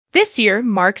This year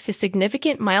marks a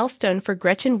significant milestone for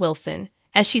Gretchen Wilson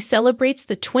as she celebrates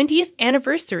the 20th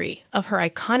anniversary of her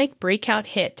iconic breakout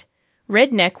hit,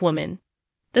 Redneck Woman.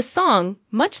 The song,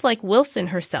 much like Wilson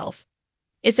herself,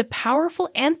 is a powerful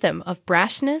anthem of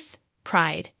brashness,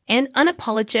 pride, and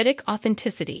unapologetic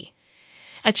authenticity,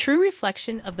 a true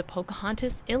reflection of the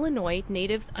Pocahontas, Illinois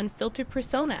native's unfiltered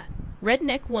persona.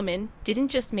 Redneck Woman didn't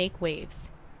just make waves.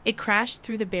 It crashed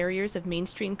through the barriers of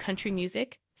mainstream country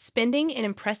music, spending an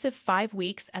impressive 5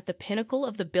 weeks at the pinnacle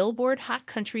of the Billboard Hot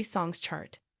Country Songs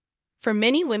chart. For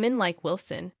many women like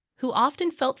Wilson, who often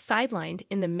felt sidelined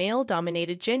in the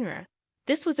male-dominated genre,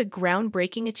 this was a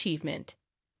groundbreaking achievement.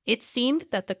 It seemed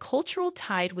that the cultural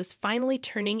tide was finally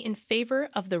turning in favor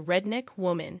of the redneck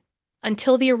woman,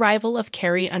 until the arrival of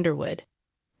Carrie Underwood.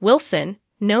 Wilson,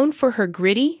 known for her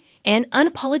gritty and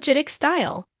unapologetic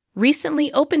style,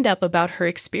 recently opened up about her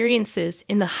experiences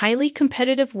in the highly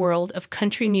competitive world of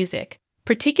country music,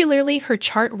 particularly her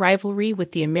chart rivalry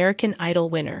with the American Idol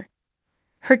winner.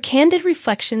 Her candid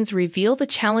reflections reveal the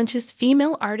challenges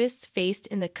female artists faced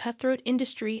in the cutthroat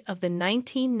industry of the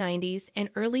 1990s and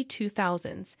early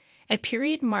 2000s, a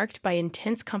period marked by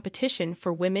intense competition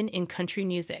for women in country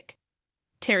music.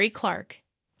 Terry Clark,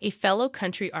 a fellow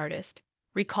country artist,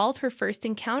 recalled her first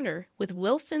encounter with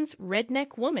Wilson's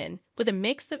Redneck Woman with a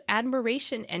mix of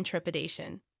admiration and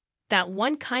trepidation. "That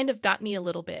one kind of got me a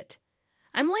little bit.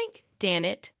 I'm like, damn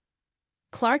it,"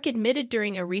 Clark admitted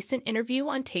during a recent interview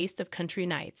on Taste of Country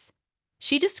Nights.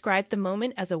 She described the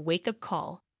moment as a wake-up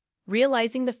call,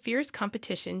 realizing the fierce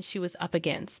competition she was up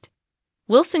against.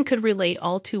 Wilson could relate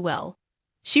all too well.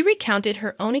 She recounted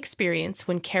her own experience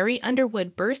when Carrie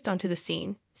Underwood burst onto the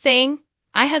scene, saying,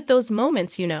 "I had those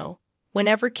moments,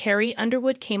 whenever Carrie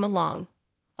Underwood came along.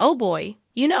 Oh boy,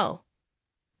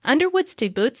 Underwood's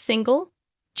debut single,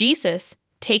 Jesus,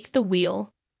 Take the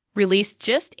Wheel, released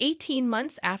just 18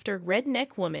 months after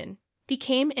Redneck Woman,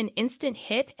 became an instant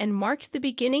hit and marked the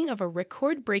beginning of a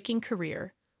record-breaking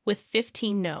career, with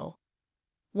 15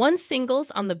 No.1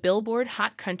 singles on the Billboard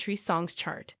Hot Country Songs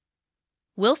chart.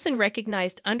 Wilson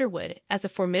recognized Underwood as a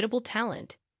formidable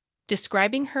talent,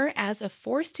 describing her as a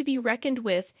force to be reckoned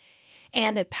with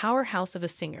and a powerhouse of a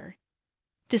singer.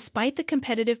 Despite the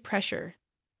competitive pressure,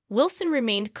 Wilson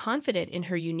remained confident in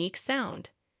her unique sound.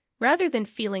 Rather than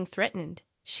feeling threatened,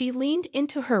 she leaned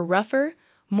into her rougher,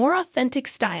 more authentic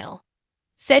style,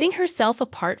 setting herself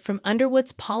apart from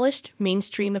Underwood's polished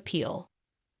mainstream appeal.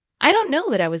 "I don't know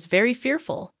that I was very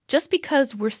fearful, just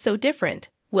because we're so different,"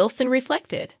 Wilson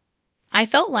reflected. "I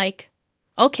felt like,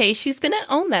 okay, she's gonna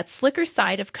own that slicker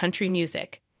side of country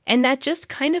music, and that just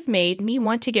kind of made me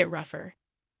want to get rougher."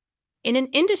 In an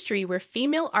industry where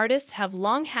female artists have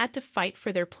long had to fight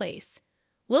for their place,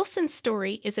 Wilson's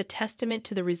story is a testament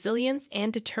to the resilience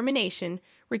and determination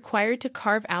required to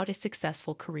carve out a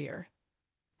successful career.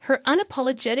 Her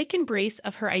unapologetic embrace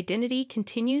of her identity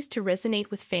continues to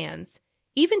resonate with fans,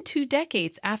 even 2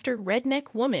 decades after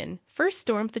Redneck Woman first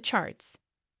stormed the charts.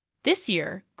 This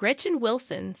year, Gretchen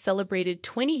Wilson celebrated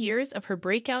 20 years of her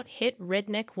breakout hit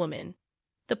Redneck Woman.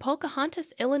 The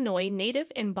Pocahontas, Illinois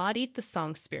native embodied the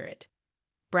song spirit.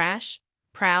 Brash,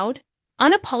 proud,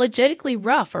 unapologetically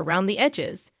rough around the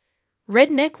edges,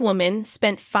 Redneck Woman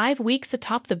spent 5 weeks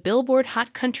atop the Billboard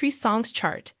Hot Country Songs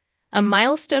chart, a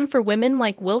milestone for women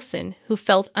like Wilson who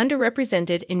felt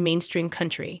underrepresented in mainstream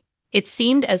country. It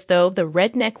seemed as though the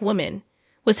Redneck Woman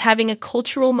was having a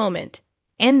cultural moment,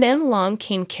 and then along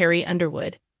came Carrie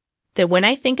Underwood. That when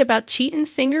I think about cheatin'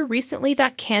 singer recently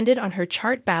that Candid on her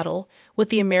chart battle with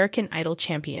the American Idol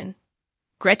champion.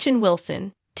 Gretchen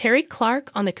Wilson, Terry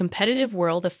Clark on the competitive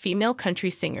world of female country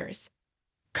singers.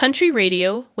 Country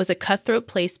radio was a cutthroat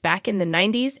place back in the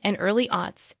 90s and early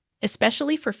aughts,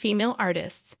 especially for female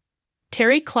artists.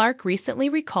 Terry Clark recently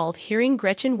recalled hearing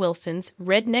Gretchen Wilson's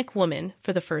Redneck Woman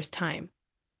for the first time.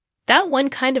 "That one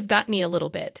kind of got me a little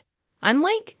bit. I'm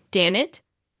like, damn it,"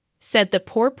 said the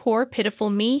poor pitiful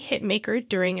me hitmaker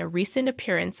during a recent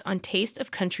appearance on Taste of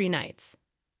Country Nights.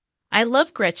 "I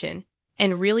love Gretchen,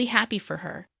 and really happy for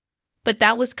her. But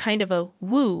that was kind of a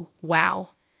woo,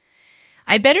 wow.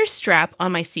 I better strap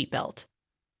on my seatbelt."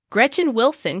 Gretchen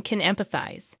Wilson can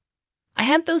empathize. "I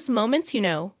had those moments,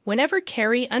 whenever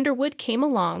Carrie Underwood came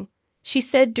along," she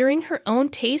said during her own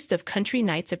Taste of Country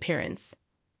Nights appearance.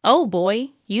 "Oh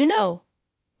boy,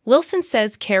 Wilson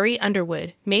says Carrie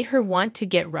Underwood made her want to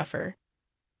get rougher.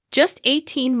 Just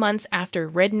 18 months after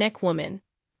Redneck Woman,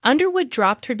 Underwood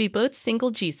dropped her debut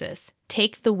single Jesus,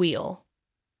 Take the Wheel.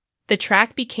 The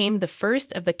track became the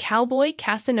first of the Cowboy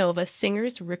Casanova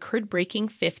singer's record-breaking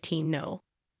 15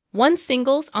 No.1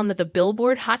 singles on the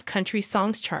Billboard Hot Country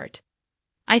Songs chart.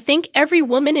 I think every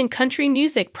woman in country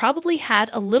music probably had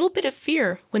a little bit of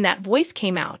fear when that voice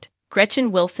came out, Gretchen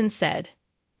Wilson said.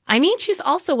 I mean, she's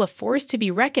also a force to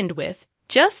be reckoned with,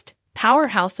 just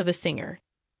powerhouse of a singer.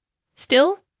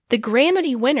 Still, the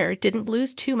Grammy winner didn't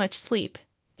lose too much sleep.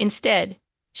 Instead,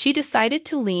 she decided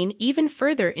to lean even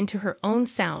further into her own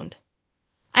sound.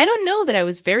 I don't know that I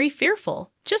was very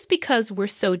fearful, just because we're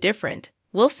so different,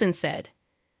 Wilson said.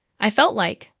 I felt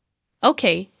like,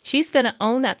 okay, she's gonna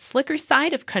own that slicker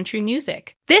side of country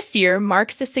music. This year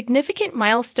marks a significant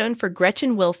milestone for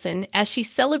Gretchen Wilson as she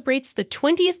celebrates the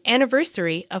 20th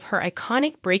anniversary of her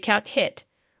iconic breakout hit,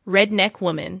 Redneck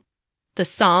Woman. The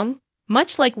song,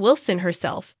 much like Wilson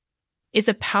herself, is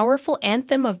a powerful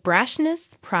anthem of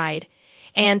brashness, pride,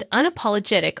 and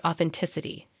unapologetic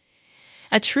authenticity.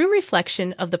 A true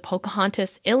reflection of the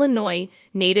Pocahontas, Illinois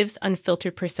native's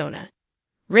unfiltered persona.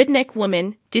 Redneck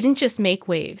Woman didn't just make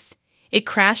waves. It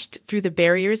crashed through the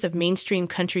barriers of mainstream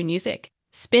country music,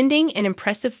 spending an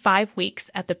impressive 5 weeks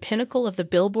at the pinnacle of the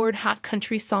Billboard Hot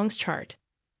Country Songs chart.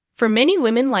 For many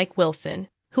women like Wilson,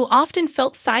 who often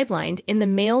felt sidelined in the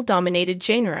male-dominated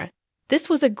genre, this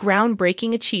was a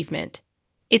groundbreaking achievement.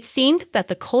 It seemed that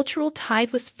the cultural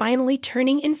tide was finally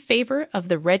turning in favor of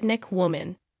the redneck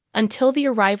woman, until the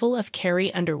arrival of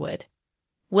Carrie Underwood.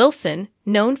 Wilson,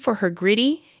 known for her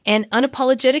gritty and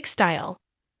unapologetic style,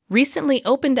 recently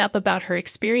opened up about her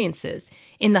experiences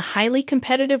in the highly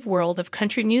competitive world of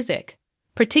country music,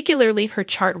 particularly her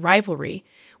chart rivalry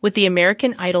with the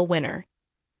American Idol winner.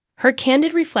 Her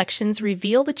candid reflections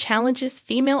reveal the challenges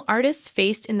female artists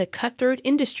faced in the cutthroat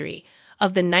industry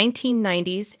of the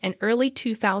 1990s and early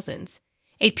 2000s,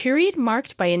 a period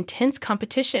marked by intense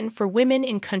competition for women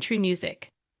in country music.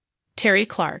 Terry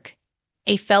Clark,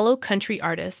 a fellow country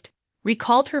artist,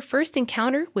 recalled her first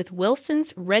encounter with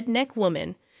Wilson's Redneck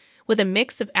Woman with a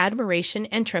mix of admiration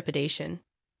and trepidation.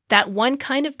 That one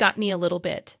kind of got me a little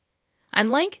bit. I'm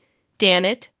like, damn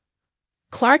it,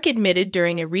 Clark admitted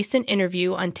during a recent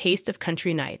interview on Taste of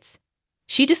Country Nights.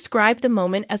 She described the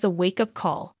moment as a wake-up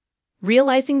call,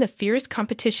 realizing the fierce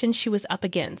competition she was up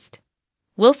against.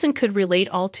 Wilson could relate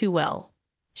all too well.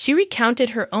 She recounted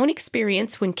her own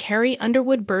experience when Carrie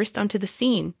Underwood burst onto the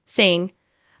scene, saying,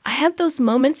 I had those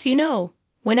moments,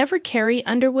 whenever Carrie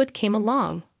Underwood came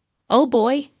along. Oh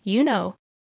boy,